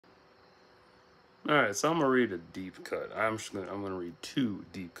Alright, so I'm gonna read a deep cut. I'm gonna read two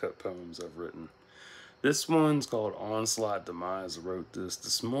deep cut poems I've written. This one's called Onslaught Demise. I wrote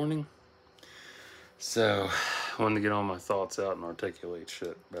this morning. So I wanted to get all my thoughts out and articulate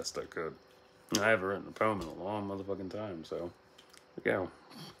shit best I could. I haven't written a poem in a long motherfucking time, so here we go.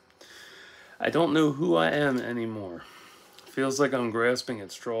 I don't know who I am anymore. Feels like I'm grasping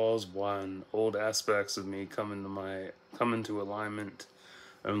at straws when old aspects of me come into alignment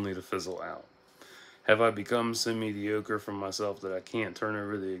only to fizzle out. Have I become so mediocre for myself that I can't turn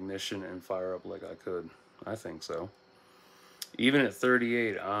over the ignition and fire up like I could? I think so. Even at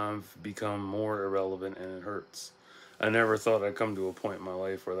 38, I've become more irrelevant and it hurts. I never thought I'd come to a point in my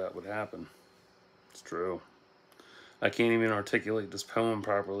life where that would happen. It's true. I can't even articulate this poem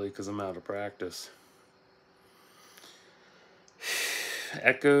properly because I'm out of practice.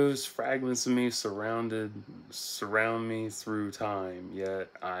 Echoes, fragments of me surround me through time, yet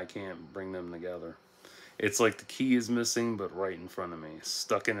I can't bring them together. It's like the key is missing, but right in front of me.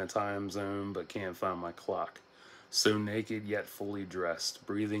 Stuck in a time zone, but can't find my clock. So naked, yet fully dressed.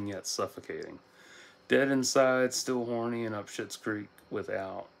 Breathing, yet suffocating. Dead inside, still horny and up shit's creek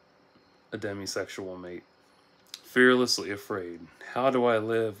without a demisexual mate. Fearlessly afraid. How do I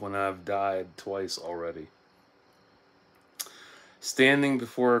live when I've died twice already? Standing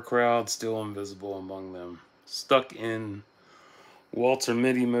before a crowd, still invisible among them. Stuck in Walter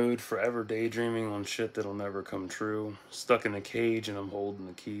Mitty mode, forever daydreaming on shit that'll never come true. Stuck in a cage and I'm holding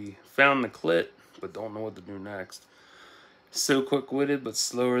the key. Found the clit, but don't know what to do next. So quick-witted, but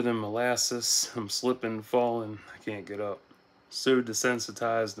slower than molasses. I'm slipping, falling, I can't get up. So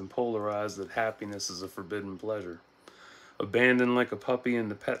desensitized and polarized that happiness is a forbidden pleasure. Abandoned like a puppy in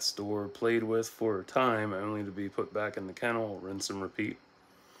the pet store, played with for a time, only to be put back in the kennel, rinse and repeat.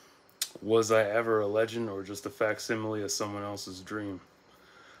 Was I ever a legend or just a facsimile of someone else's dream?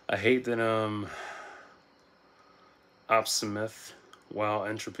 I hate that optimist, while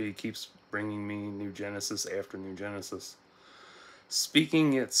entropy keeps bringing me new genesis after new genesis.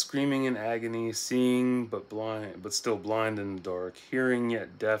 Speaking yet screaming in agony, seeing but still blind in the dark, hearing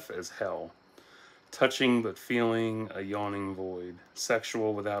yet deaf as hell. Touching but feeling a yawning void,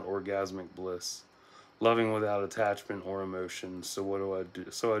 sexual without orgasmic bliss, loving without attachment or emotion. So what do I do?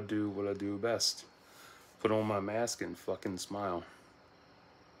 So I do what I do best. Put on my mask and fucking smile.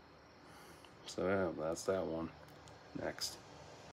 So yeah, that's that one. Next.